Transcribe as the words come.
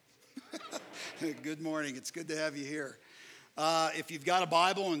Good morning. It's good to have you here. If you've got a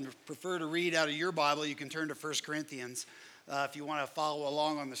Bible and prefer to read out of your Bible, you can turn to 1 Corinthians. If you want to follow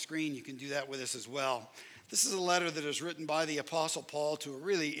along on the screen, you can do that with us as well. This is a letter that is written by the Apostle Paul to a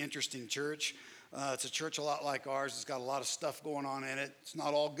really interesting church. It's a church a lot like ours. It's got a lot of stuff going on in it. It's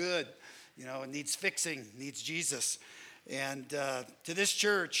not all good. You know, it needs fixing, needs Jesus. And to this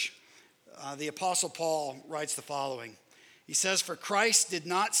church, the Apostle Paul writes the following. He says, "For Christ did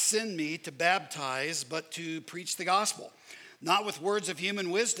not send me to baptize, but to preach the gospel, not with words of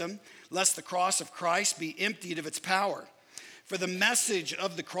human wisdom, lest the cross of Christ be emptied of its power. For the message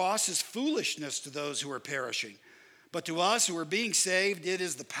of the cross is foolishness to those who are perishing, but to us who are being saved, it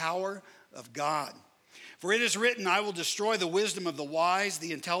is the power of God. For it is written, I will destroy the wisdom of the wise,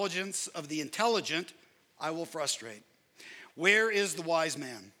 the intelligence of the intelligent I will frustrate. Where is the wise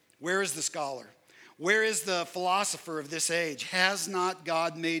man? Where is the scholar? Where is the philosopher of this age? Has not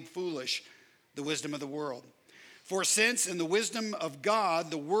God made foolish the wisdom of the world? For since in the wisdom of God,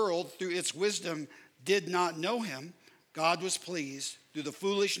 the world through its wisdom did not know him, God was pleased through the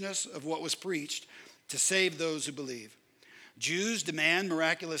foolishness of what was preached to save those who believe. Jews demand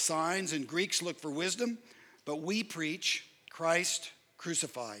miraculous signs and Greeks look for wisdom, but we preach Christ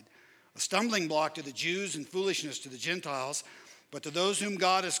crucified, a stumbling block to the Jews and foolishness to the Gentiles. But to those whom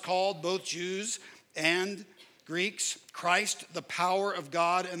God has called, both Jews and Greeks, Christ, the power of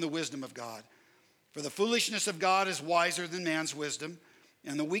God and the wisdom of God. For the foolishness of God is wiser than man's wisdom,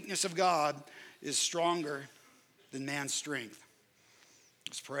 and the weakness of God is stronger than man's strength."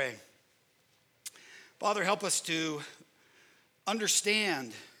 Let's pray. Father, help us to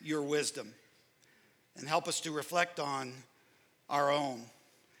understand your wisdom, and help us to reflect on our own.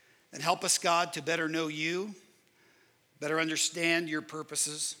 And help us, God, to better know you, better understand your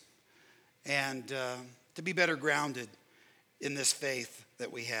purposes, and to be better grounded in this faith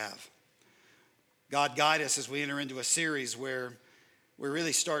that we have. God, guide us as we enter into a series where we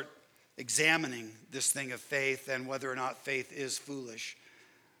really start examining this thing of faith and whether or not faith is foolish.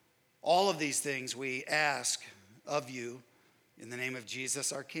 All of these things we ask of you in the name of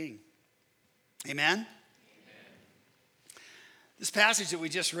Jesus, our King. Amen? This passage that we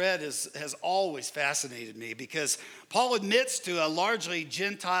just read has always fascinated me because Paul admits to a largely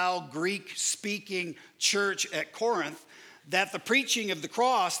Gentile, Greek-speaking church at Corinth that the preaching of the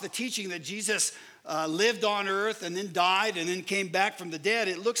cross, the teaching that Jesus lived on earth and then died and then came back from the dead,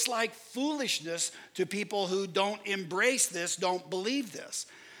 it looks like foolishness to people who don't embrace this, don't believe this.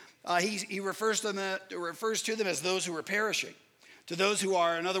 He refers to them as those who are perishing, to those who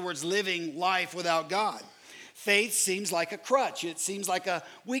are, in other words, living life without God. Faith seems like a crutch. It seems like a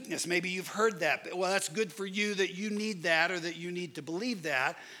weakness. Maybe you've heard that. Well, that's good for you that you need that or that you need to believe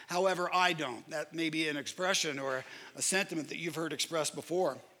that. However, I don't. That may be an expression or a sentiment that you've heard expressed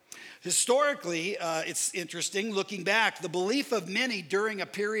before. Historically, it's interesting, looking back, the belief of many during a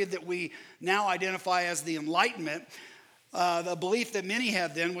period that we now identify as the Enlightenment, the belief that many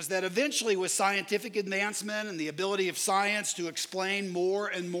had then was that eventually with scientific advancement and the ability of science to explain more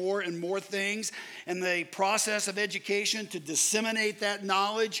and more and more things and the process of education to disseminate that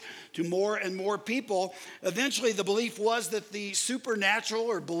knowledge to more and more people, eventually the belief was that the supernatural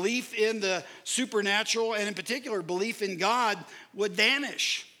or belief in the supernatural and in particular belief in God would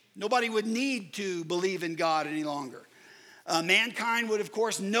vanish. Nobody would need to believe in God any longer. Mankind would of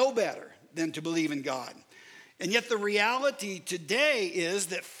course know better than to believe in God. And yet the reality today is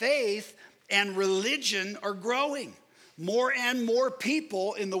that faith and religion are growing. More and more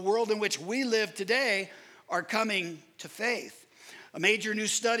people in the world in which we live today are coming to faith. A major new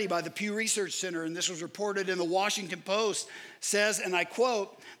study by the Pew Research Center, and this was reported in the Washington Post, says, and I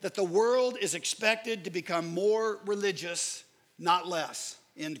quote, that the world is expected to become more religious, not less,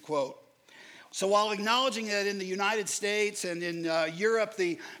 end quote. So while acknowledging that in the United States and in Europe,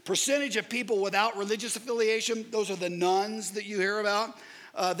 the percentage of people without religious affiliation, those are the nones that you hear about,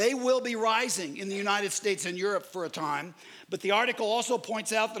 they will be rising in the United States and Europe for a time. But the article also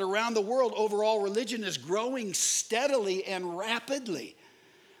points out that around the world, overall religion is growing steadily and rapidly.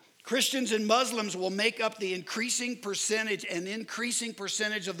 Christians and Muslims will make up the increasing percentage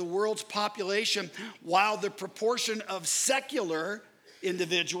of the world's population, while the proportion of secular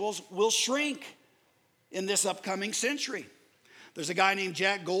individuals will shrink in this upcoming century. There's a guy named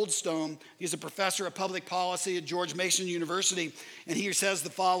Jack Goldstone. He's a professor of public policy at George Mason University, and he says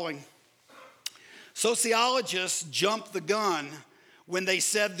the following: sociologists jumped the gun when they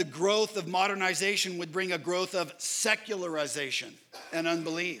said the growth of modernization would bring a growth of secularization and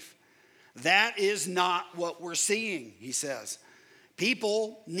unbelief. That is not what we're seeing, he says.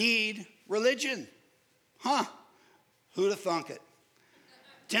 People need religion. Who'd have thunk it?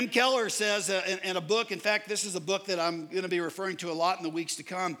 Tim Keller says in a book, in fact, this is a book that I'm going to be referring to a lot in the weeks to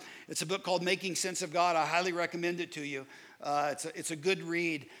come. It's a book called Making Sense of God. I highly recommend it to you. It's a good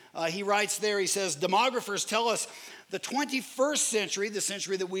read. He writes there, he says, demographers tell us the 21st century, the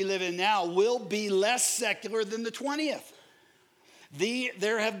century that we live in now, will be less secular than the 20th.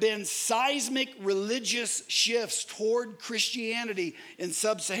 There have been seismic religious shifts toward Christianity in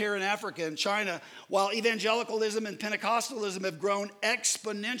sub-Saharan Africa and China, while evangelicalism and Pentecostalism have grown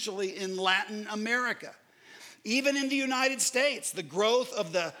exponentially in Latin America. Even in the United States, the growth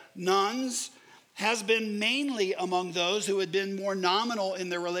of the nones has been mainly among those who had been more nominal in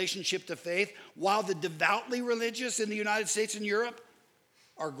their relationship to faith, while the devoutly religious in the United States and Europe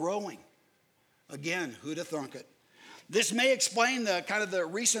are growing. Again, who'd have thunk it? This may explain the kind of the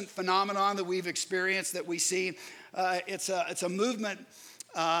recent phenomenon that we've experienced, that we see. It's a movement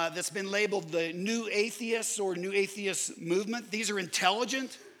that's been labeled the New Atheists or New Atheist movement. These are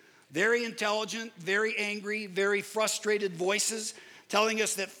intelligent, very angry, very frustrated voices telling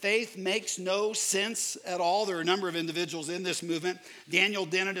us that faith makes no sense at all. There are a number of individuals in this movement. Daniel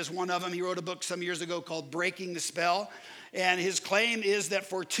Dennett is one of them. He wrote a book some years ago called Breaking the Spell. And his claim is that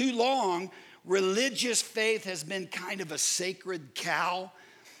for too long, religious faith has been kind of a sacred cow.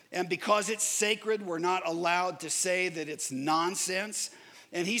 And because it's sacred, we're not allowed to say that it's nonsense.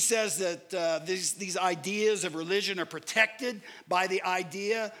 And he says that these ideas of religion are protected by the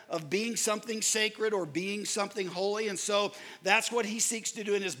idea of being something sacred or being something holy. And so that's what he seeks to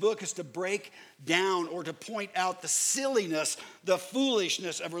do in his book, is to break down or to point out the silliness, the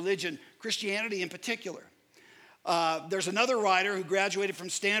foolishness of religion, Christianity in particular. There's another writer who graduated from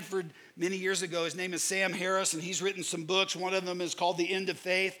Stanford many years ago. His name is Sam Harris, and he's written some books. One of them is called The End of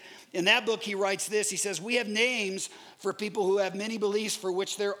Faith. In that book, he writes this. He says, we have names for people who have many beliefs for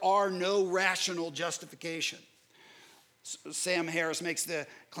which there are no rational justification. Sam Harris makes the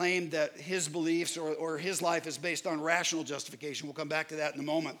claim that his beliefs or his life is based on rational justification. We'll come back to that in a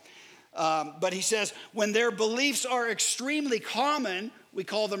moment. But he says, when their beliefs are extremely common, we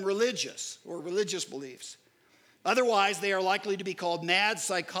call them religious or religious beliefs. Otherwise, they are likely to be called mad,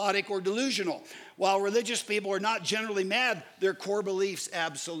 psychotic, or delusional. While religious people are not generally mad, their core beliefs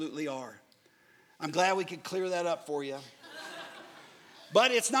absolutely are. I'm glad we could clear that up for you. But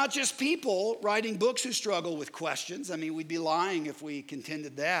it's not just people writing books who struggle with questions. I mean, we'd be lying if we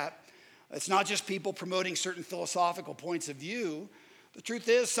contended that. It's not just people promoting certain philosophical points of view. The truth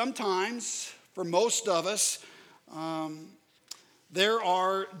is, sometimes, for most of us, there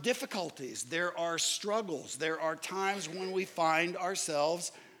are difficulties, there are struggles, there are times when we find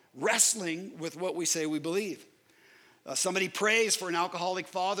ourselves wrestling with what we say we believe. Somebody prays for an alcoholic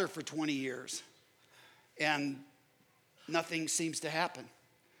father for 20 years, and nothing seems to happen.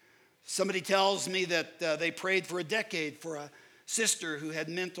 Somebody tells me that they prayed for a decade for a sister who had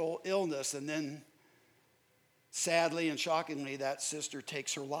mental illness, and then sadly and shockingly, that sister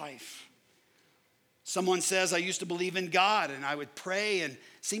takes her life. Someone says, I used to believe in God, and I would pray, and it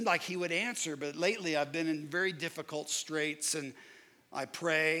seemed like he would answer, but lately I've been in very difficult straits, and I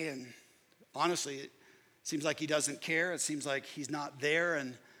pray, and honestly, it seems like he doesn't care. It seems like he's not there,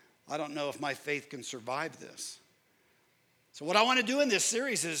 and I don't know if my faith can survive this. So what I want to do in this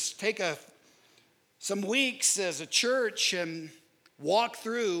series is take some weeks as a church and walk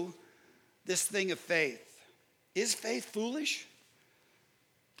through this thing of faith. Is faith foolish?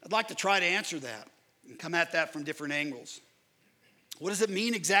 I'd like to try to answer that and come at that from different angles. What does it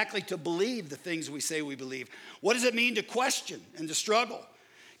mean exactly to believe the things we say we believe? What does it mean to question and to struggle?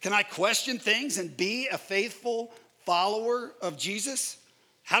 Can I question things and be a faithful follower of Jesus?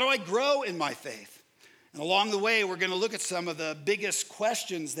 How do I grow in my faith? And along the way, we're going to look at some of the biggest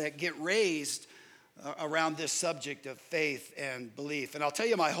questions that get raised around this subject of faith and belief. And I'll tell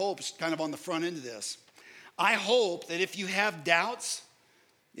you my hopes kind of on the front end of this. I hope that if you have doubts,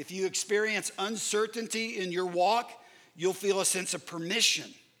 if you experience uncertainty in your walk, you'll feel a sense of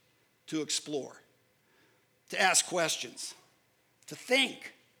permission to explore, to ask questions, to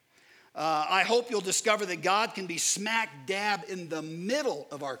think. I hope you'll discover that God can be smack dab in the middle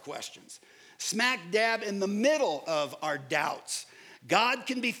of our questions, smack dab in the middle of our doubts. God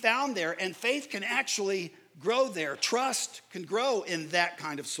can be found there, and faith can actually grow there. Trust can grow in that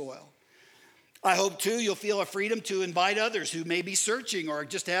kind of soil. I hope, too, you'll feel a freedom to invite others who may be searching or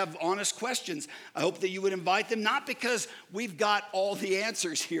just have honest questions. I hope that you would invite them, not because we've got all the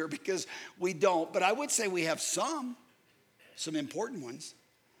answers here, because we don't, but I would say we have some important ones.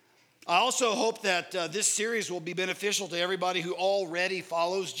 I also hope that this series will be beneficial to everybody who already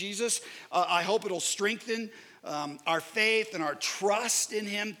follows Jesus. I hope it'll strengthen our faith and our trust in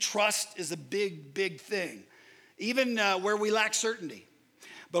him. Trust is a big, big thing, even where we lack certainty.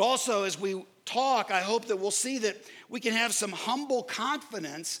 But also, as we talk, I hope that we'll see that we can have some humble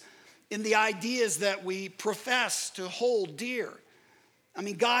confidence in the ideas that we profess to hold dear. I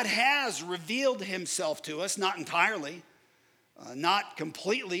mean, God has revealed himself to us, not entirely, not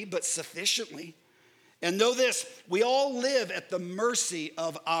completely, but sufficiently. And know this, we all live at the mercy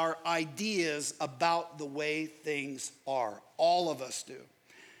of our ideas about the way things are. All of us do.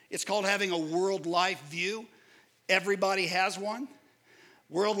 It's called having a world life view. Everybody has one.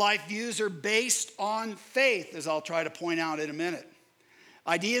 World life views are based on faith, as I'll try to point out in a minute.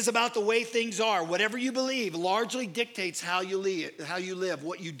 Ideas about the way things are, whatever you believe, largely dictates how you live,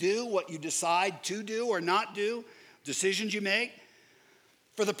 what you do, what you decide to do or not do, decisions you make.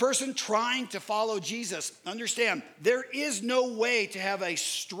 For the person trying to follow Jesus, understand, there is no way to have a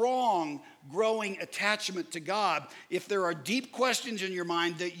strong, growing attachment to God if there are deep questions in your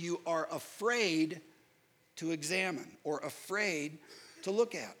mind that you are afraid to examine or afraid to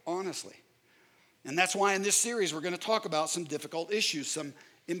look at, honestly. And that's why in this series we're going to talk about some difficult issues, some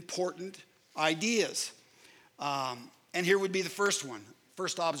important ideas. And here would be the first one,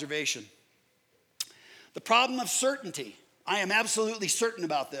 first observation. The problem of certainty. I am absolutely certain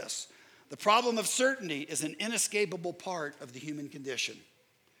about this. The problem of certainty is an inescapable part of the human condition.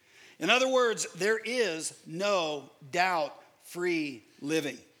 In other words, there is no doubt-free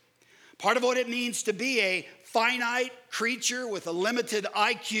living. Part of what it means to be a finite creature with a limited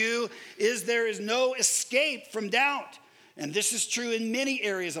IQ is there is no escape from doubt. And this is true in many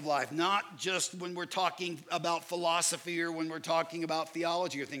areas of life, not just when we're talking about philosophy or when we're talking about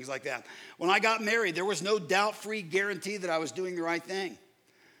theology or things like that. When I got married, there was no doubt-free guarantee that I was doing the right thing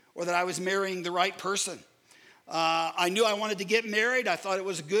or that I was marrying the right person. I knew I wanted to get married. I thought it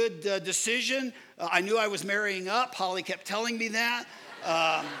was a good decision. I knew I was marrying up. Holly kept telling me that.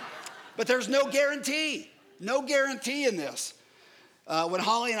 But there's no guarantee in this. When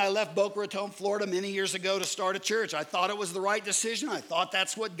Holly and I left Boca Raton, Florida many years ago to start a church, I thought it was the right decision. I thought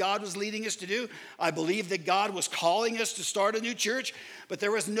that's what God was leading us to do. I believed that God was calling us to start a new church, but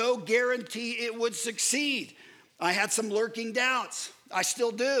there was no guarantee it would succeed. I had some lurking doubts. I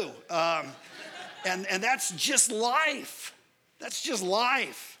still do. And that's just life. That's just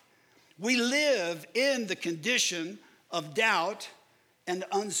life. We live in the condition of doubt and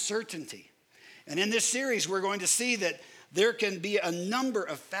uncertainty. And in this series, we're going to see that there can be a number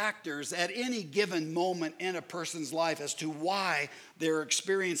of factors at any given moment in a person's life as to why they're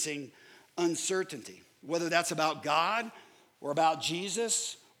experiencing uncertainty, whether that's about God or about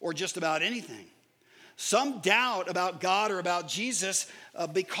Jesus or just about anything. Some doubt about God or about Jesus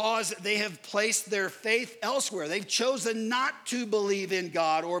because they have placed their faith elsewhere. They've chosen not to believe in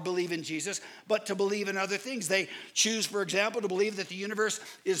God or believe in Jesus, but to believe in other things. They choose, for example, to believe that the universe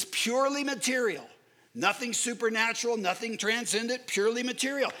is purely material. Nothing supernatural, nothing transcendent, purely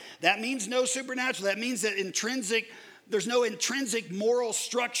material. That means no supernatural. That means that there's no intrinsic moral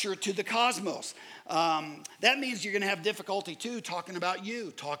structure to the cosmos. That means you're going to have difficulty too talking about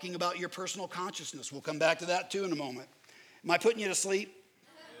you, talking about your personal consciousness. We'll come back to that too in a moment. Am I putting you to sleep?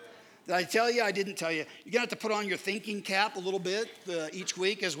 Did I tell you? I didn't tell you. You're going to have to put on your thinking cap a little bit each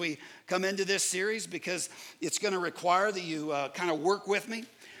week as we come into this series because it's going to require that you kind of work with me.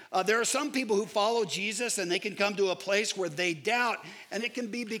 There are some people who follow Jesus and they can come to a place where they doubt, and it can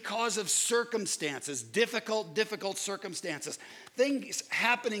be because of circumstances, difficult circumstances, things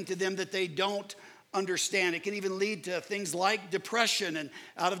happening to them that they don't understand. It can even lead to things like depression, and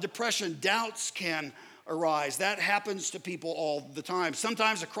out of depression, doubts can arise. That happens to people all the time.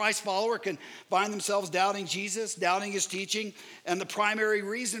 Sometimes a Christ follower can find themselves doubting Jesus, doubting his teaching, and the primary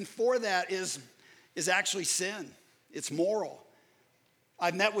reason for that is actually sin. It's moral.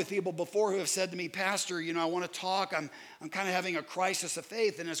 I've met with people before who have said to me, Pastor, I want to talk. I'm kind of having a crisis of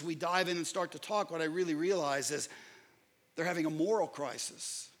faith. And as we dive in and start to talk, what I really realize is they're having a moral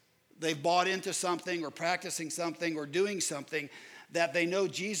crisis. They've bought into something or practicing something or doing something that they know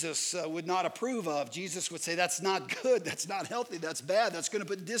Jesus would not approve of. Jesus would say, that's not good, that's not healthy, that's bad, that's going to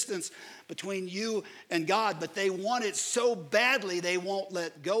put distance between you and God. But they want it so badly, they won't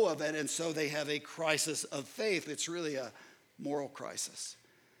let go of it. And so they have a crisis of faith. It's really a moral crisis.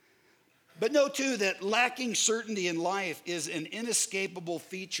 But know too that lacking certainty in life is an inescapable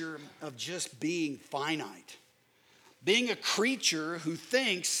feature of just being finite. Being a creature who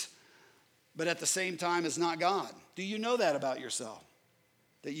thinks, but at the same time is not God. Do you know that about yourself?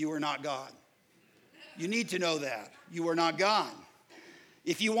 That you are not God? You need to know that. You are not God.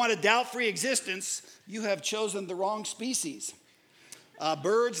 If you want a doubt-free existence, you have chosen the wrong species.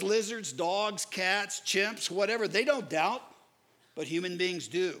 Birds, lizards, dogs, cats, chimps, whatever, they don't doubt. But human beings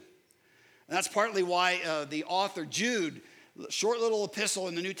do. And that's partly why the author Jude short little epistle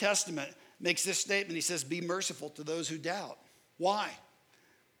in the New Testament, makes this statement. He says, be merciful to those who doubt. Why?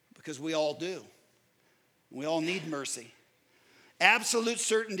 Because we all do. We all need mercy. Absolute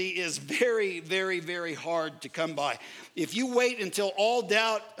certainty is very, very, very hard to come by. If you wait until all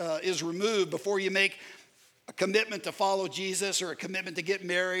doubt is removed before you make a commitment to follow Jesus, or a commitment to get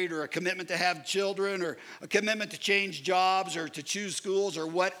married, or a commitment to have children, or a commitment to change jobs, or to choose schools, or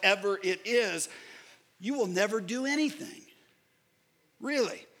whatever it is, you will never do anything.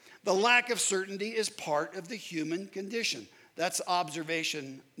 Really. The lack of certainty is part of the human condition. That's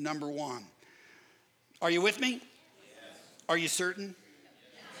observation number one. Are you with me? Yes. Are you certain?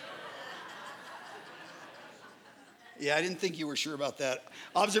 Yeah, I didn't think you were sure about that.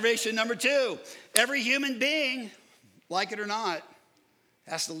 Observation number two, every human being, like it or not,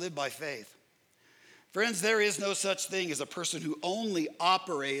 has to live by faith. Friends, there is no such thing as a person who only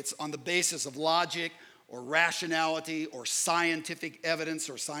operates on the basis of logic or rationality or scientific evidence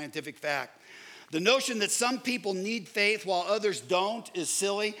or scientific fact. The notion that some people need faith while others don't is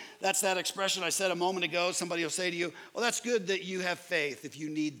silly. That's that expression I said a moment ago. Somebody will say to you, well, that's good that you have faith if you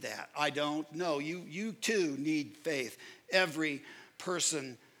need that. I don't. No, you too need faith. Every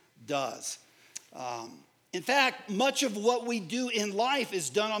person does. In fact, much of what we do in life is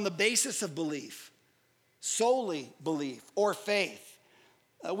done on the basis of belief, solely belief or faith.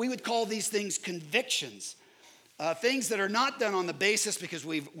 We would call these things convictions. Things that are not done on the basis because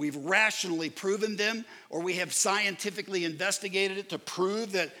we've rationally proven them, or we have scientifically investigated it to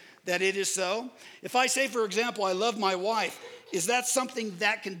prove that it is so. If I say, for example, I love my wife, is that something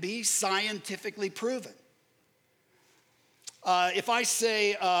that can be scientifically proven? If I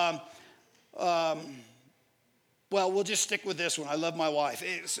say, well, we'll just stick with this one. I love my wife.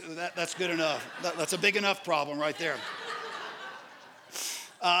 That's good enough. That's a big enough problem right there.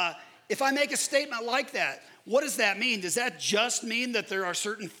 If I make a statement like that, what does that mean? Does that just mean that there are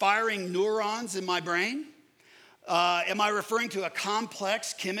certain firing neurons in my brain? Am I referring to a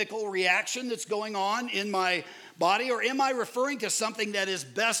complex chemical reaction that's going on in my body? Or am I referring to something that is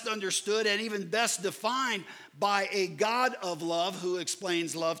best understood and even best defined by a God of love who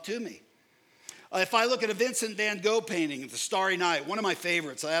explains love to me? If I look at a Vincent van Gogh painting, The Starry Night, one of my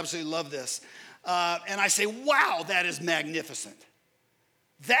favorites, I absolutely love this, and I say, wow, that is magnificent.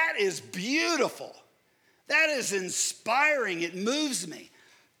 That is beautiful. That is inspiring. It moves me.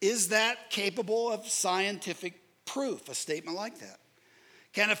 Is that capable of scientific proof, a statement like that?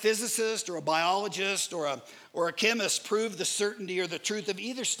 Can a physicist or a biologist or a chemist prove the certainty or the truth of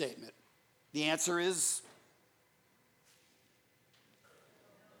either statement? The answer is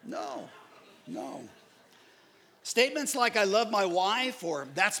no. Statements like I love my wife or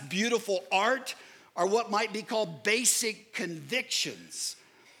that's beautiful art are what might be called basic convictions.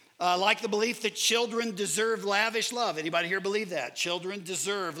 Like the belief that children deserve lavish love. Anybody here believe that? Children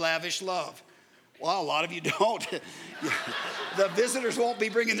deserve lavish love. Well, a lot of you don't. The visitors won't be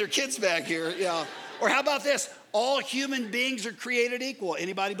bringing their kids back here. Yeah. Or how about this? All human beings are created equal.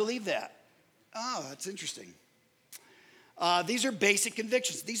 Anybody believe that? Oh, that's interesting. These are basic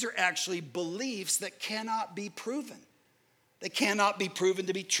convictions. These are actually beliefs that cannot be proven. They cannot be proven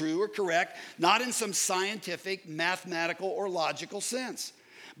to be true or correct, not in some scientific, mathematical, or logical sense.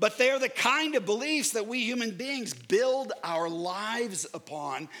 But they are the kind of beliefs that we human beings build our lives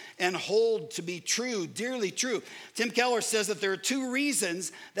upon and hold to be true, dearly true. Tim Keller says that there are two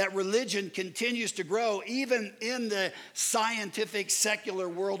reasons that religion continues to grow, even in the scientific, secular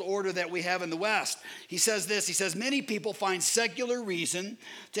world order that we have in the West. He says this, he says, many people find secular reason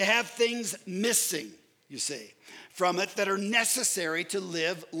to have things missing, you see, from it that are necessary to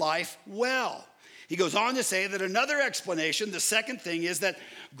live life well. He goes on to say that another explanation, the second thing, is that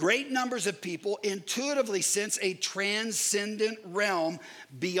great numbers of people intuitively sense a transcendent realm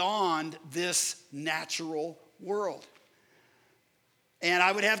beyond this natural world. And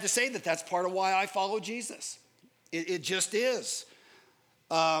I would have to say that that's part of why I follow Jesus. It just is.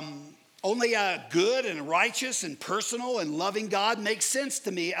 Only a good and righteous and personal and loving God makes sense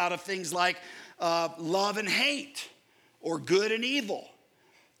to me out of things like love and hate or good and evil.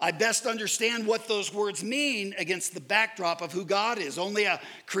 I best understand what those words mean against the backdrop of who God is. Only a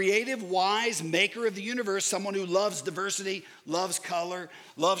creative, wise maker of the universe, someone who loves diversity, loves color,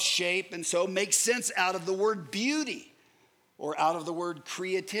 loves shape, and so makes sense out of the word beauty or out of the word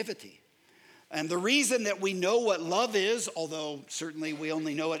creativity. And the reason that we know what love is, although certainly we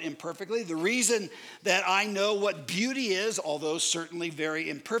only know it imperfectly, the reason that I know what beauty is, although certainly very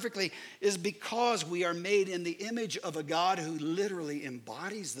imperfectly, is because we are made in the image of a God who literally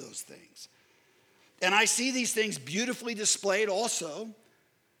embodies those things. And I see these things beautifully displayed also,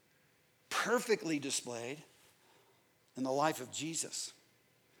 perfectly displayed, in the life of Jesus.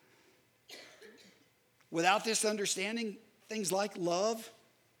 Without this understanding, things like love,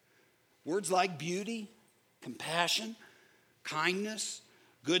 words like beauty, compassion, kindness,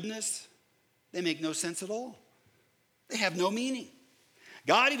 goodness, they make no sense at all. They have no meaning.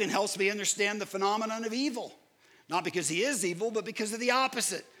 God even helps me understand the phenomenon of evil. Not because he is evil, but because of the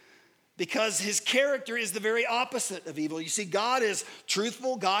opposite. Because his character is the very opposite of evil. You see, God is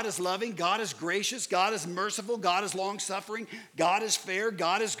truthful, God is loving, God is gracious, God is merciful, God is long-suffering, God is fair,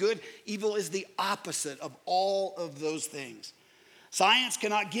 God is good. Evil is the opposite of all of those things. Science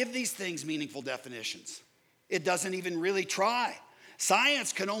cannot give these things meaningful definitions. It doesn't even really try.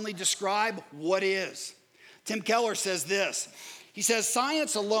 Science can only describe what is. Tim Keller says this. He says,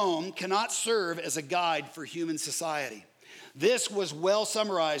 science alone cannot serve as a guide for human society. This was well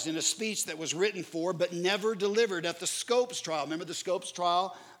summarized in a speech that was written for but never delivered at the Scopes trial. Remember the Scopes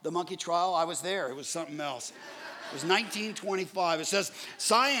trial, the monkey trial? I was there. It was something else. It was 1925. It says,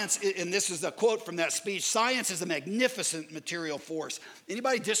 science, and this is a quote from that speech, science is a magnificent material force.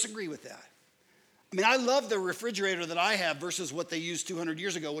 Anybody disagree with that? I mean, I love the refrigerator that I have versus what they used 200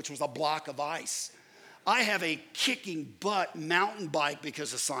 years ago, which was a block of ice. I have a kicking butt mountain bike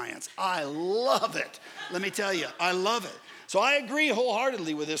because of science. I love it. Let me tell you, I love it. So I agree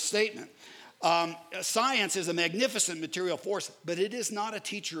wholeheartedly with this statement. Science is a magnificent material force, but it is not a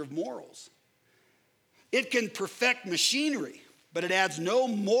teacher of morals. It can perfect machinery, but it adds no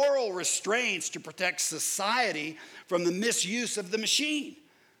moral restraints to protect society from the misuse of the machine.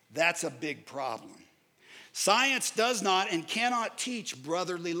 That's a big problem. Science does not and cannot teach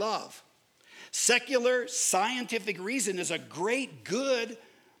brotherly love. Secular scientific reason is a great good,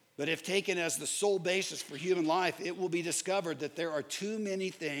 but if taken as the sole basis for human life, it will be discovered that there are too many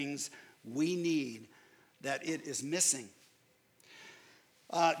things we need that it is missing.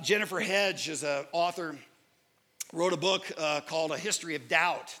 Jennifer Hedge is an author, wrote a book called A History of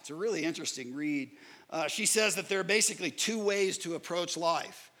Doubt. It's a really interesting read. She says that there are basically two ways to approach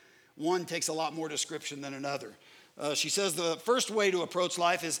life. One takes a lot more description than another. She says the first way to approach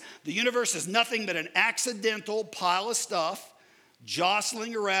life is the universe is nothing but an accidental pile of stuff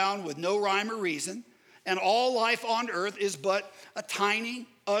jostling around with no rhyme or reason, and all life on earth is but a tiny,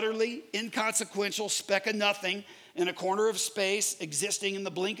 utterly inconsequential speck of nothing in a corner of space existing in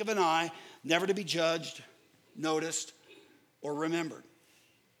the blink of an eye, never to be judged, noticed, or remembered.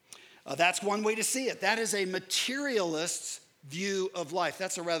 That's one way to see it. That is a materialist's view of life.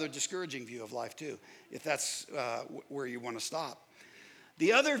 That's a rather discouraging view of life too, if that's where you want to stop.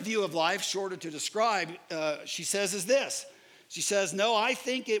 The other view of life, shorter to describe, she says is this. She says, no, I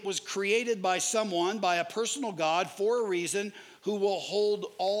think it was created by someone, by a personal God for a reason, who will hold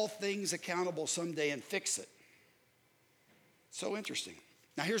all things accountable someday and fix it. So interesting.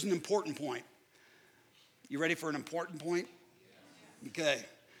 Now here's an important point. You ready for an important point? Okay.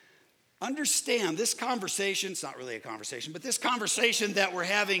 Understand this conversation, it's not really a conversation, but this conversation that we're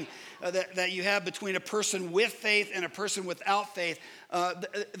having, that you have between a person with faith and a person without faith,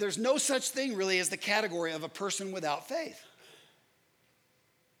 there's no such thing really as the category of a person without faith.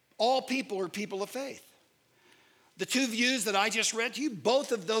 All people are people of faith. The two views that I just read to you,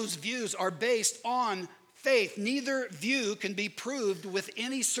 both of those views are based on faith. Neither view can be proved with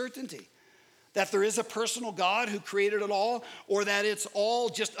any certainty. That there is a personal God who created it all, or that it's all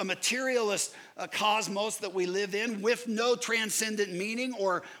just a materialist cosmos that we live in with no transcendent meaning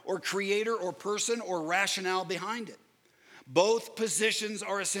or creator or person or rationale behind it. Both positions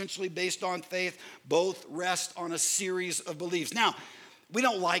are essentially based on faith. Both rest on a series of beliefs. Now, we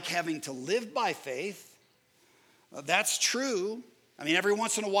don't like having to live by faith. That's true. I mean, every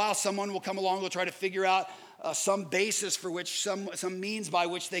once in a while, someone will come along and will try to figure out some basis for which, some means by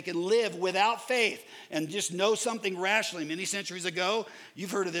which they can live without faith and just know something rationally. Many centuries ago,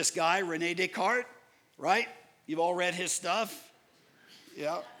 you've heard of this guy, René Descartes, right? You've all read his stuff.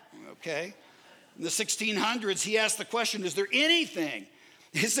 Yeah, okay. In the 1600s, he asked the question, is there anything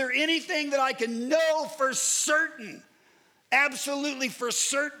that I can know for certain, absolutely for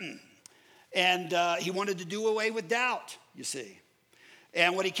certain? And he wanted to do away with doubt, you see.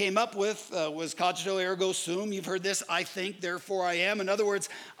 And what he came up with was cogito ergo sum. You've heard this, I think, therefore I am. In other words,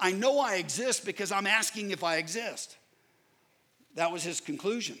 I know I exist because I'm asking if I exist. That was his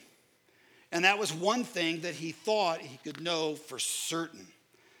conclusion. And that was one thing that he thought he could know for certain.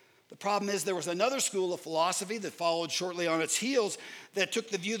 The problem is there was another school of philosophy that followed shortly on its heels that took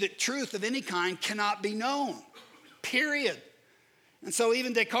the view that truth of any kind cannot be known, period. And so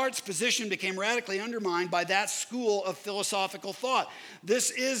even Descartes' position became radically undermined by that school of philosophical thought.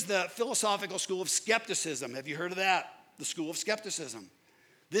 This is the philosophical school of skepticism. Have you heard of that? The school of skepticism.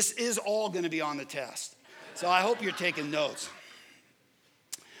 This is all going to be on the test. So I hope you're taking notes.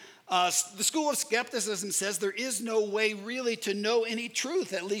 The school of skepticism says there is no way really to know any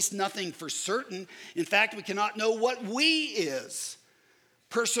truth, at least nothing for certain. In fact, we cannot know what we is.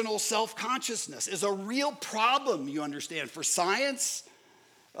 Personal self-consciousness is a real problem, you understand, for science,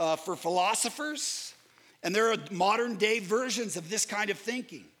 for philosophers, and there are modern day versions of this kind of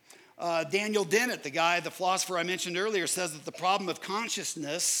thinking. Daniel Dennett, the philosopher I mentioned earlier, says that the problem of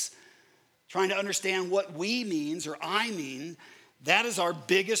consciousness, trying to understand what we means or I mean, that is our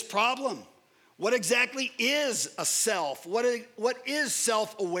biggest problem. What exactly is a self? What is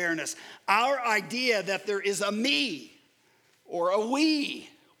self-awareness? Our idea that there is a me or a we.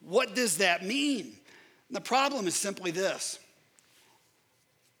 What does that mean? And the problem is simply this.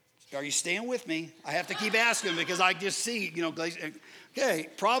 Are you staying with me? I have to keep asking because I just see, okay,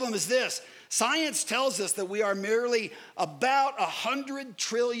 problem is this. Science tells us that we are merely about 100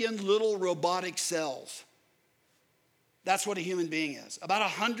 trillion little robotic cells. That's what a human being is. About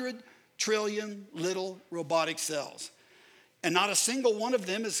 100 trillion little robotic cells. And not a single one of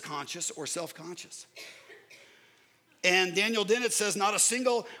them is conscious or self-conscious. And Daniel Dennett says not a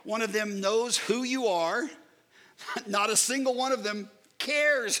single one of them knows who you are. Not a single one of them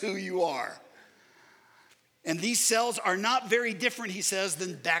cares who you are. And these cells are not very different, he says,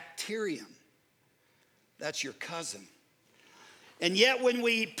 than bacterium. That's your cousin. And yet when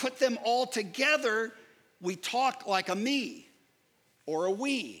we put them all together, we talk like a me, or a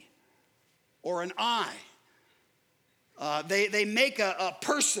we, or an I. They make a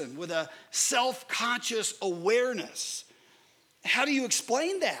person with a self-conscious awareness. How do you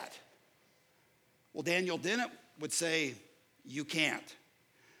explain that? Well, Daniel Dennett would say, you can't.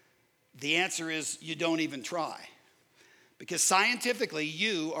 The answer is you don't even try. Because scientifically,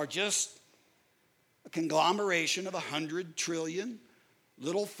 you are just a conglomeration of 100 trillion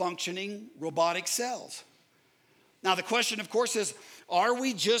little functioning robotic cells. Now, the question, of course, is, are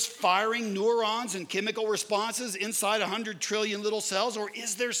we just firing neurons and chemical responses inside 100 trillion little cells, or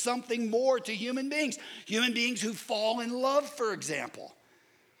is there something more to human beings? Human beings who fall in love, for example,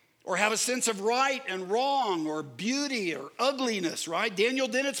 or have a sense of right and wrong, or beauty or ugliness, right? Daniel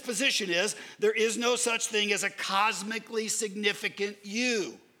Dennett's position is there is no such thing as a cosmically significant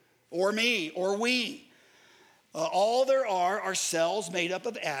you, or me, or we. All there are cells made up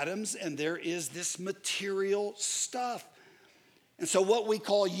of atoms, and there is this material stuff. And so what we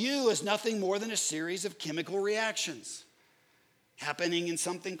call you is nothing more than a series of chemical reactions happening in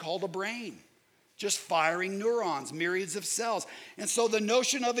something called a brain, just firing neurons, myriads of cells. And so the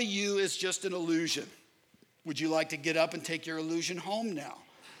notion of a you is just an illusion. Would you like to get up and take your illusion home now?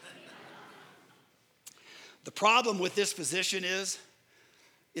 The problem with this position is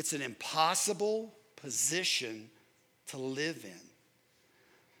it's an impossible position to live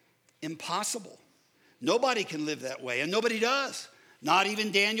in. Impossible. Nobody can live that way, and nobody does. Not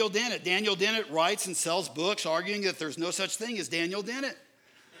even Daniel Dennett. Daniel Dennett writes and sells books arguing that there's no such thing as Daniel Dennett.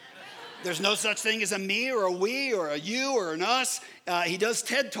 There's no such thing as a me or a we or a you or an us. He does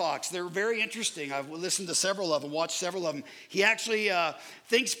TED Talks. They're very interesting. I've listened to several of them, watched several of them. He actually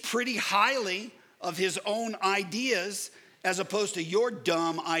thinks pretty highly of his own ideas as opposed to your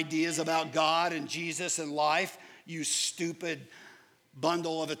dumb ideas about God and Jesus and life, you stupid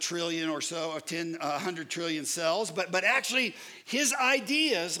bundle of a trillion or so, of 100 trillion cells. But actually, his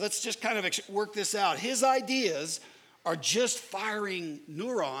ideas, let's just kind of work this out. His ideas are just firing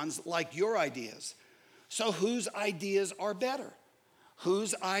neurons like your ideas. So whose ideas are better?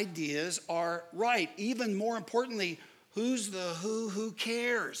 Whose ideas are right? Even more importantly, who's the who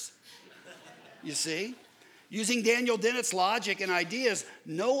cares? You see? Using Daniel Dennett's logic and ideas,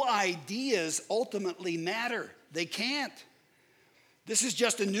 no ideas ultimately matter. They can't. This is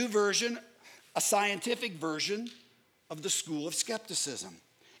just a new version, a scientific version of the school of skepticism.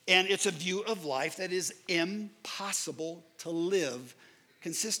 And it's a view of life that is impossible to live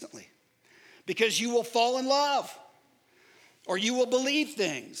consistently. Because you will fall in love, or you will believe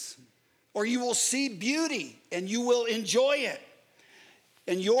things, or you will see beauty and you will enjoy it.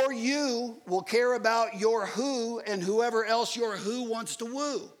 And your you will care about your who and whoever else your who wants to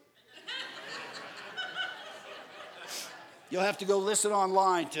woo. You'll have to go listen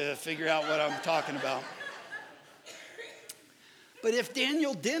online to figure out what I'm talking about. But if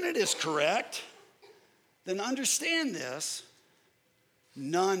Daniel Dennett is correct, then understand this,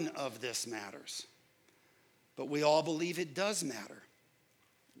 none of this matters. But we all believe it does matter.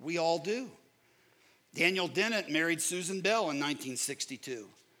 We all do. Daniel Dennett married Susan Bell in 1962.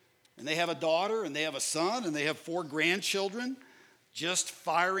 And they have a daughter, and they have a son, and they have 4 grandchildren. Just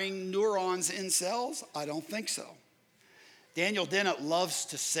firing neurons in cells? I don't think so. Daniel Dennett loves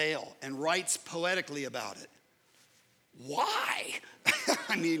to sail and writes poetically about it. Why?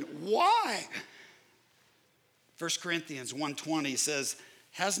 I mean, why? 1 Corinthians 1:20 says,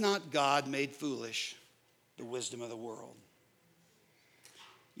 has not God made foolish the wisdom of the world?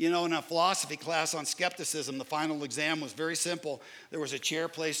 You know, in a philosophy class on skepticism, the final exam was very simple. There was a chair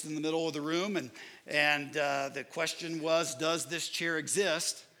placed in the middle of the room, and the question was, does this chair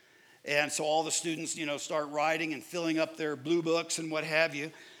exist? And so all the students, start writing and filling up their blue books and what have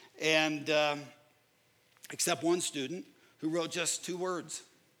you. And except one student who wrote just 2 words.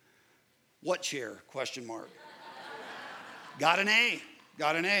 What chair? Question mark. Got an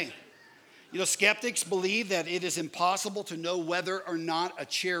A. Skeptics believe that it is impossible to know whether or not a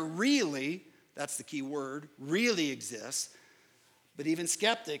chair really, that's the key word, really exists. But even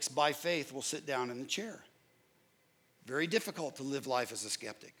skeptics, by faith, will sit down in the chair. Very difficult to live life as a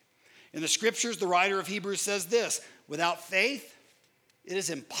skeptic. In the scriptures, the writer of Hebrews says this, without faith, it is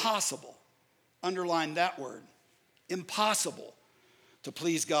impossible, underline that word, impossible to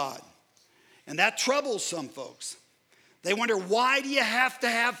please God. And that troubles some folks. They wonder, why do you have to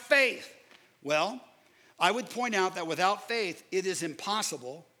have faith? Well, I would point out that without faith, it is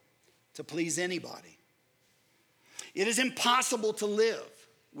impossible to please anybody. It is impossible to live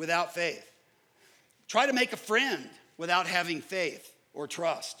without faith. Try to make a friend without having faith or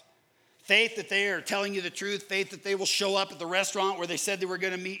trust. Faith that they are telling you the truth, faith that they will show up at the restaurant where they said they were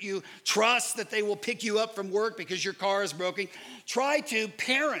going to meet you, trust that they will pick you up from work because your car is broken. Try to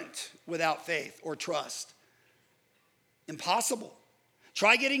parent without faith or trust. Impossible.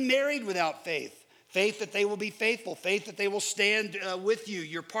 Try getting married without faith. Faith that they will be faithful. Faith that they will stand with you,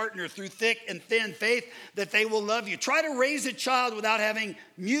 your partner, through thick and thin. Faith that they will love you. Try to raise a child without having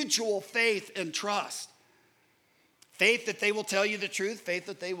mutual faith and trust. Faith that they will tell you the truth. Faith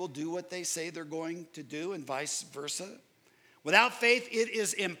that they will do what they say they're going to do, and vice versa. Without faith, it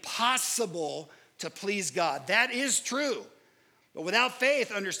is impossible to please God. That is true. But without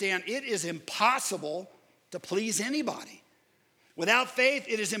faith, understand, it is impossible to please anybody. Without faith,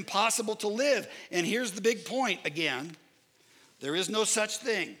 it is impossible to live. And here's the big point again. There is no such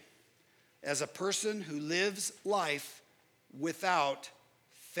thing as a person who lives life without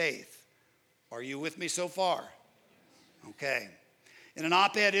faith. Are you with me so far? Okay. In an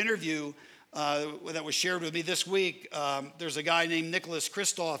op-ed interview that was shared with me this week, there's a guy named Nicholas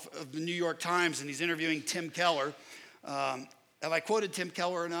Kristof of the New York Times, and he's interviewing Tim Keller. Have I quoted Tim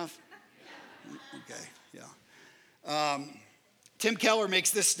Keller enough? Okay, yeah. Tim Keller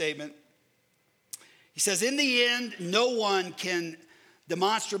makes this statement. He says, in the end, no one can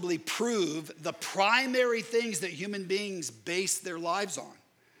demonstrably prove the primary things that human beings base their lives on.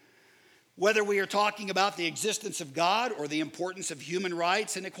 Whether we are talking about the existence of God or the importance of human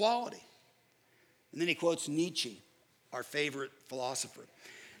rights and equality. And then he quotes Nietzsche, our favorite philosopher.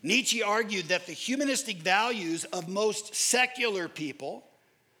 Nietzsche argued that the humanistic values of most secular people,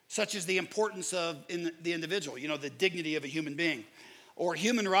 such as the importance of the individual, the dignity of a human being, or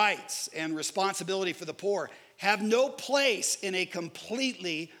human rights and responsibility for the poor, have no place in a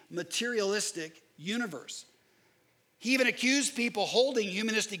completely materialistic universe. He even accused people holding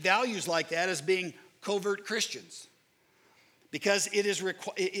humanistic values like that as being covert Christians, because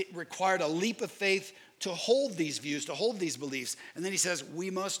it required a leap of faith to hold these views, to hold these beliefs. And then he says, we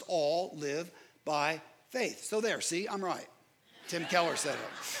must all live by faith. So there, see, I'm right. Tim Keller said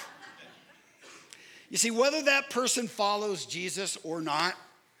it. You see, whether that person follows Jesus or not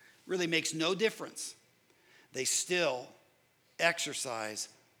really makes no difference. They still exercise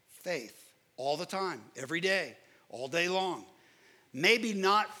faith all the time, every day, all day long. Maybe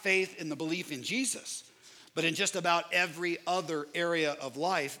not faith in the belief in Jesus, but in just about every other area of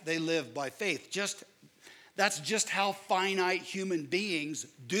life, they live by faith. That's just how finite human beings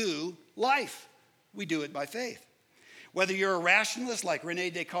do life. We do it by faith. Whether you're a rationalist like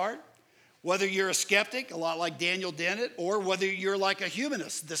René Descartes, whether you're a skeptic, a lot like Daniel Dennett, or whether you're like a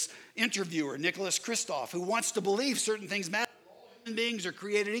humanist, this interviewer, Nicholas Kristof, who wants to believe certain things matter. All human beings are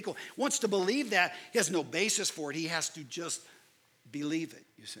created equal. Wants to believe that. He has no basis for it. He has to just believe it,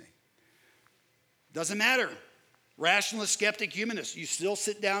 you see. Doesn't matter. Rationalist, skeptic, humanist, you still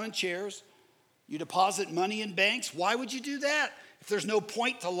sit down in chairs. You deposit money in banks. Why would you do that? If there's no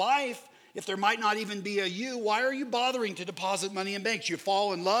point to life, if there might not even be a you, why are you bothering to deposit money in banks? You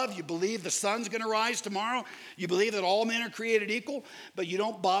fall in love, you believe the sun's going to rise tomorrow, you believe that all men are created equal, but you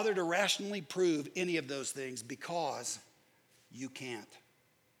don't bother to rationally prove any of those things because you can't.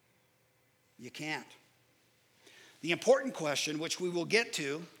 You can't. The important question, which we will get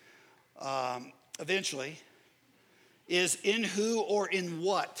to eventually, is in who or in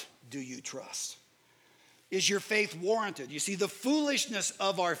what do you trust? is your faith warranted? You see, the foolishness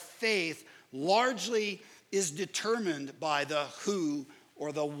of our faith largely is determined by the who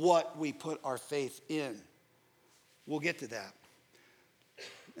or the what we put our faith in. We'll get to that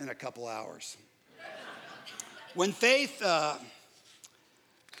in a couple hours. When faith, there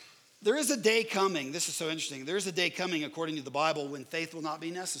is a day coming, this is so interesting, there is a day coming according to the Bible when faith will not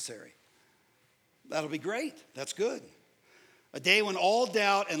be necessary. That'll be great, that's good. A day when all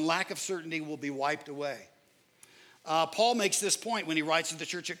doubt and lack of certainty will be wiped away. Paul makes this point when he writes to the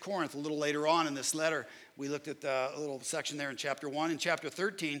church at Corinth a little later on in this letter. We looked at a little section there in chapter 1. In chapter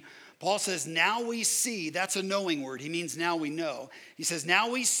 13, Paul says, now we see, that's a knowing word. He means now we know. He says,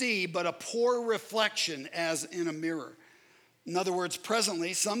 now we see but a poor reflection as in a mirror. In other words,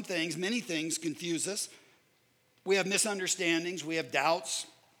 presently, some things, many things confuse us. We have misunderstandings, we have doubts,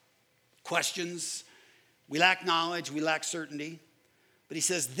 questions. We lack knowledge, we lack certainty. But he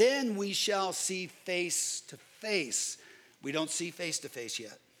says, then we shall see face to face. We don't see face to face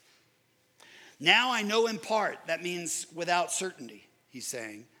yet. Now I know in part. That means without certainty, he's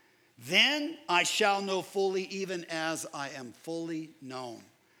saying. Then I shall know fully, even as I am fully known.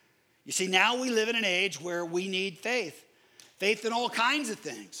 You see, now we live in an age where we need faith. Faith in all kinds of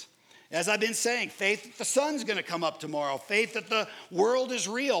things. As I've been saying, faith that the sun's going to come up tomorrow. Faith that the world is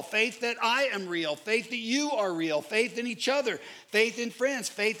real. Faith that I am real. Faith that you are real. Faith in each other. Faith in friends.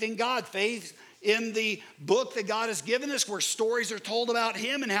 Faith in God. Faith in the book that God has given us where stories are told about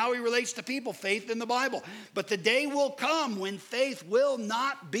him and how he relates to people. Faith in the Bible. But the day will come when faith will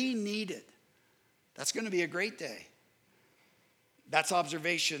not be needed. That's going to be a great day. That's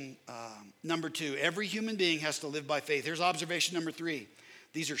observation number 2. Every human being has to live by faith. Here's observation number 3.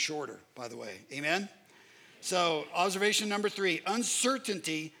 These are shorter, by the way. Amen? So, observation number 3.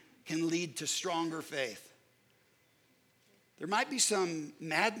 Uncertainty can lead to stronger faith. There might be some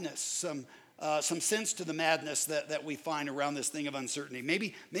madness, some sense to the madness that we find around this thing of uncertainty.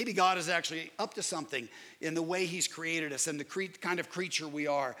 Maybe God is actually up to something in the way he's created us and the kind of creature we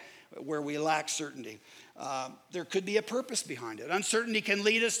are where we lack certainty. There could be a purpose behind it. Uncertainty can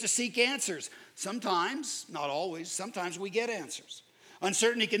lead us to seek answers. Sometimes, not always, sometimes we get answers.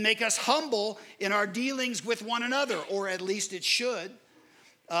 Uncertainty can make us humble in our dealings with one another, or at least it should.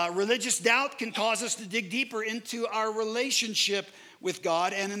 Religious doubt can cause us to dig deeper into our relationship with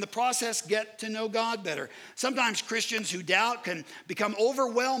God and in the process get to know God better. Sometimes Christians who doubt can become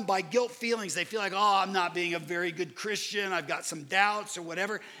overwhelmed by guilt feelings. They feel like, I'm not being a very good Christian. I've got some doubts or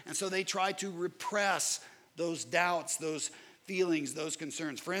whatever. And so they try to repress those doubts, those feelings, those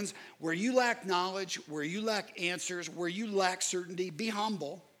concerns. Friends, where you lack knowledge, where you lack answers, where you lack certainty, be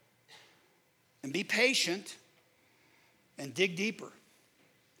humble and be patient and dig deeper.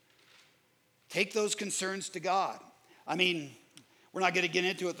 Take those concerns to God. I mean, we're not going to get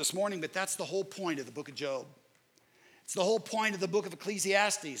into it this morning, but that's the whole point of the book of Job. It's the whole point of the book of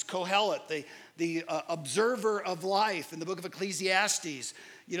Ecclesiastes. Kohelet, the observer of life in the book of Ecclesiastes,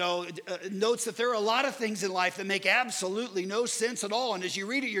 notes that there are a lot of things in life that make absolutely no sense at all. And as you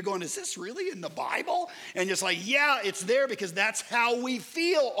read it, you're going, is this really in the Bible? And it's like, yeah, it's there because that's how we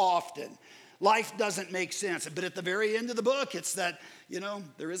feel often. Life doesn't make sense. But at the very end of the book, it's that,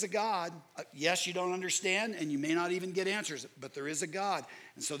 there is a God. Yes, you don't understand, and you may not even get answers, but there is a God.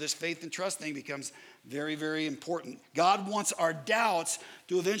 And so this faith and trust thing becomes very, very important. God wants our doubts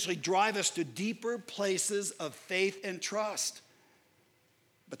to eventually drive us to deeper places of faith and trust.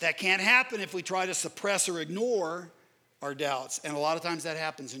 But that can't happen if we try to suppress or ignore our doubts. And a lot of times that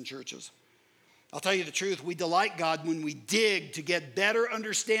happens in churches. I'll tell you the truth, we delight God when we dig to get better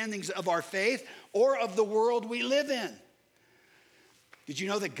understandings of our faith or of the world we live in. Did you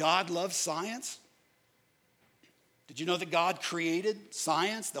know that God loves science? Did you know that God created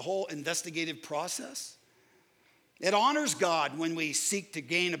science, the whole investigative process? It honors God when we seek to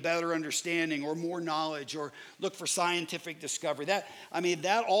gain a better understanding or more knowledge or look for scientific discovery. That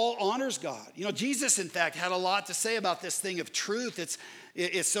all honors God. Jesus, in fact, had a lot to say about this thing of truth.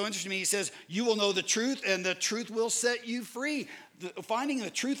 It's so interesting to me. He says, you will know the truth and the truth will set you free. Finding the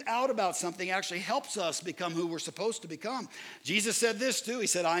truth out about something actually helps us become who we're supposed to become. Jesus said this too. He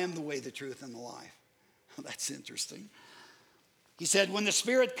said, I am the way, the truth, and the life. That's interesting. He said, when the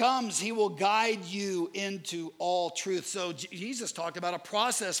Spirit comes, he will guide you into all truth. So Jesus talked about a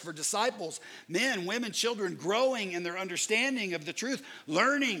process for disciples, men, women, children, growing in their understanding of the truth,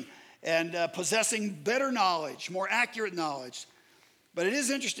 learning and possessing better knowledge, more accurate knowledge. But it is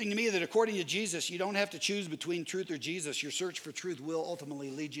interesting to me that according to Jesus, you don't have to choose between truth or Jesus. Your search for truth will ultimately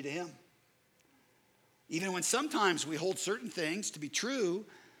lead you to him. Even when sometimes we hold certain things to be true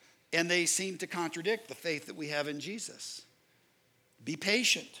and they seem to contradict the faith that we have in Jesus. Be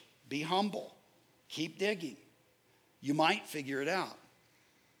patient, be humble, Keep digging. You might figure it out,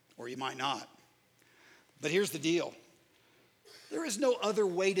 or you might not. But here's the deal. There is no other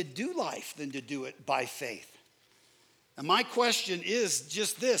way to do life than to do it by faith. And my question is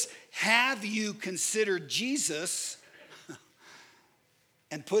just this: have you considered Jesus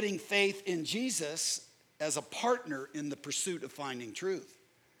and putting faith in Jesus as a partner in the pursuit of finding truth?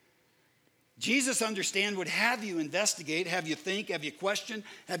 Jesus, understand, would have you investigate, have you think, have you question,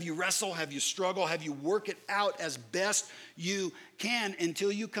 have you wrestle, have you struggle, have you work it out as best you can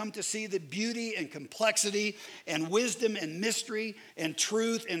until you come to see that beauty and complexity and wisdom and mystery and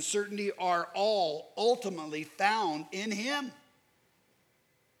truth and certainty are all ultimately found in him.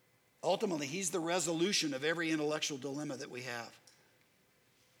 Ultimately, he's the resolution of every intellectual dilemma that we have.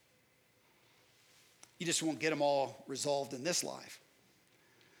 You just won't get them all resolved in this life.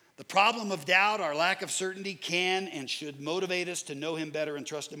 The problem of doubt, our lack of certainty, can and should motivate us to know him better and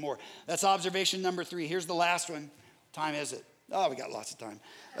trust him more. That's observation number 3. Here's the last one. What time is it? Oh, we got lots of time.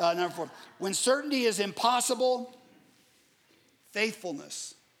 Number 4. When certainty is impossible,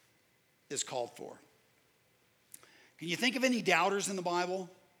 faithfulness is called for. Can you think of any doubters in the Bible?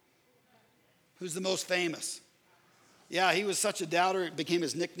 Who's the most famous? Yeah, he was such a doubter, it became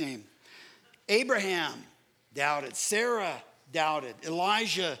his nickname. Abraham doubted. Sarah doubted.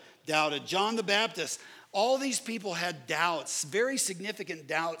 Elijah doubted. John the Baptist. All these people had doubts, very significant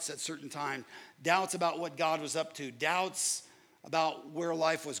doubts at certain times. Doubts about what God was up to. Doubts about where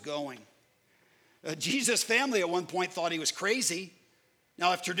life was going. Jesus' family at one point thought he was crazy.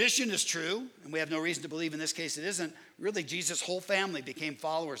 Now, if tradition is true, and we have no reason to believe in this case it isn't, really Jesus' whole family became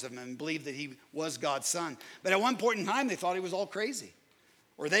followers of him and believed that he was God's son. But at one point in time, they thought he was all crazy.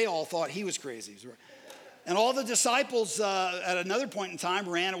 Or they all thought he was crazy. And all the disciples at another point in time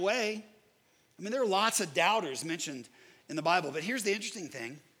ran away. I mean, there are lots of doubters mentioned in the Bible. But here's the interesting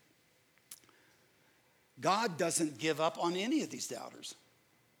thing. God doesn't give up on any of these doubters.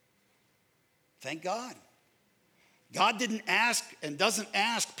 Thank God. God didn't ask and doesn't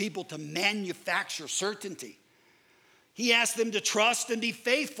ask people to manufacture certainty. He asked them to trust and be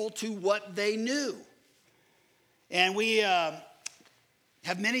faithful to what they knew. And we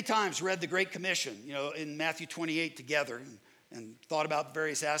have many times read the Great Commission, in Matthew 28 together and thought about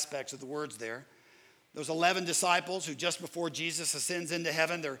various aspects of the words there. Those 11 disciples who just before Jesus ascends into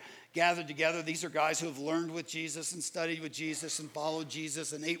heaven, they're gathered together. These are guys who have learned with Jesus and studied with Jesus and followed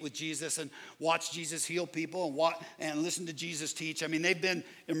Jesus and ate with Jesus and watched Jesus heal people and listened to Jesus teach. I mean, they've been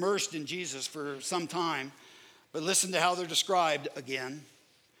immersed in Jesus for some time. But listen to how they're described again.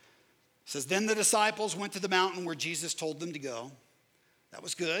 It says, then the disciples went to the mountain where Jesus told them to go. That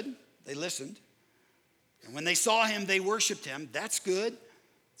was good. They listened. And when they saw him, they worshiped him. That's good.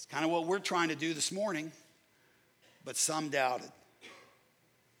 It's kind of what we're trying to do this morning. But some doubted.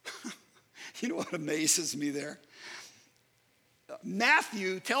 You know what amazes me there?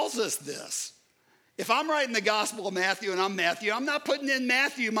 Matthew tells us this. If I'm writing the Gospel of Matthew and I'm Matthew, I'm not putting in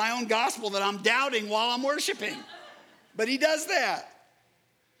Matthew my own gospel that I'm doubting while I'm worshiping. But he does that.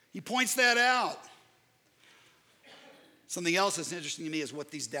 He points that out. Something else that's interesting to me is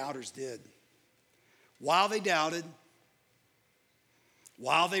what these doubters did. While they doubted,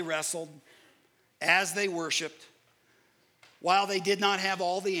 while they wrestled, as they worshiped, while they did not have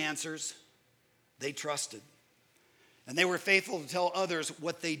all the answers, they trusted. And they were faithful to tell others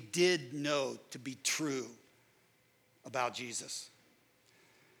what they did know to be true about Jesus.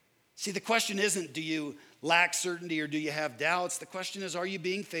 See, the question isn't, do you lack certainty or do you have doubts? The question is, are you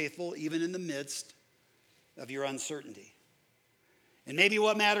being faithful even in the midst of your uncertainty? And maybe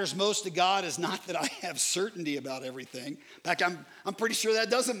what matters most to God is not that I have certainty about everything. In fact, I'm pretty sure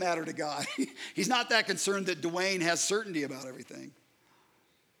that doesn't matter to God. He's not that concerned that Dwayne has certainty about everything.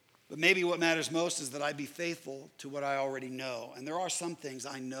 But maybe what matters most is that I be faithful to what I already know. And there are some things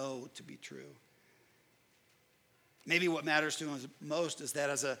I know to be true. Maybe what matters to him most is that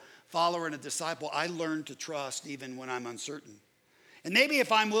as a follower and a disciple, I learn to trust even when I'm uncertain. And maybe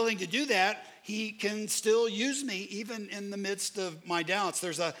if I'm willing to do that, he can still use me even in the midst of my doubts.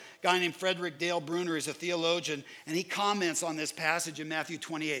 There's a guy named Frederick Dale Bruner. He's a theologian, and he comments on this passage in Matthew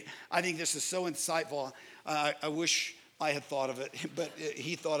 28. I think this is so insightful. I wish I had thought of it, but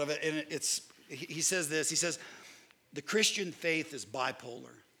he thought of it. And he says this. He says, the Christian faith is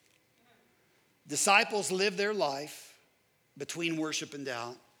bipolar. Disciples live their life between worship and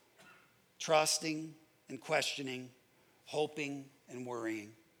doubt, trusting and questioning, hoping and worrying.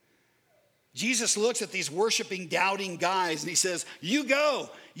 Jesus looks at these worshiping, doubting guys and he says, you go,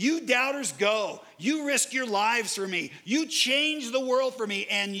 you doubters go. You risk your lives for me. You change the world for me,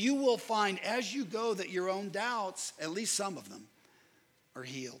 and you will find as you go that your own doubts, at least some of them, are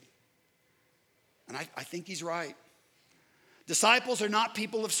healed. And I think he's right. Disciples are not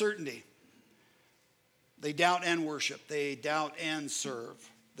people of certainty. They doubt and worship. They doubt and serve.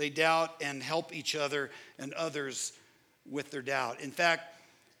 They doubt and help each other and others with their doubt. In fact,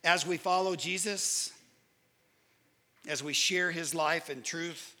 as we follow Jesus, as we share his life and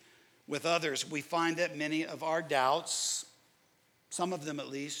truth with others, we find that many of our doubts, some of them at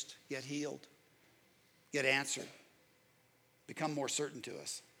least, get healed, get answered, become more certain to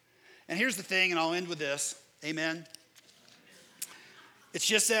us. And here's the thing, and I'll end with this. Amen. It's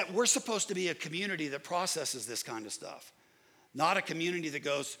just that we're supposed to be a community that processes this kind of stuff, not a community that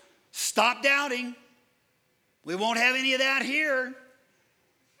goes, stop doubting. We won't have any of that here.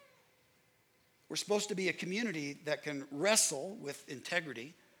 We're supposed to be a community that can wrestle with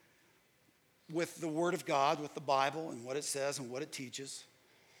integrity, with the Word of God, with the Bible and what it says and what it teaches,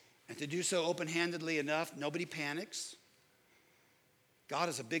 and to do so open-handedly enough, nobody panics. God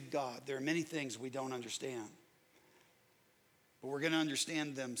is a big God. There are many things we don't understand, but we're going to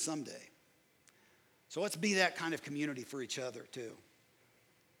understand them someday. So let's be that kind of community for each other too.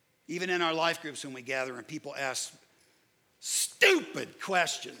 Even in our life groups when we gather and people ask stupid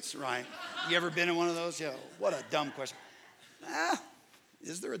questions, right? You ever been in one of those? Yeah, what a dumb question.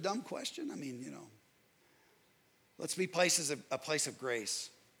 Is there a dumb question? I mean, let's be a place of grace.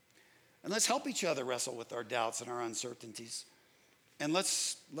 And let's help each other wrestle with our doubts and our uncertainties. And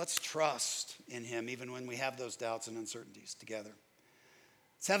let's trust in him even when we have those doubts and uncertainties together.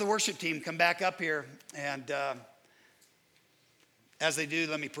 Let's have the worship team come back up here. And as they do,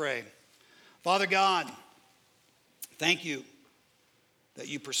 let me pray. Father God, thank you that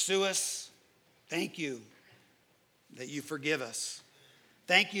you pursue us. Thank you that you forgive us.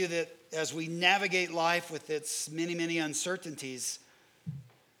 Thank you that as we navigate life with its many, many uncertainties,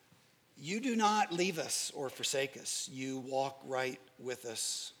 you do not leave us or forsake us. You walk right with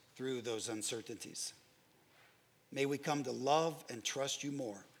us through those uncertainties. May we come to love and trust you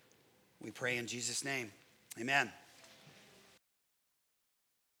more. We pray in Jesus' name. Amen.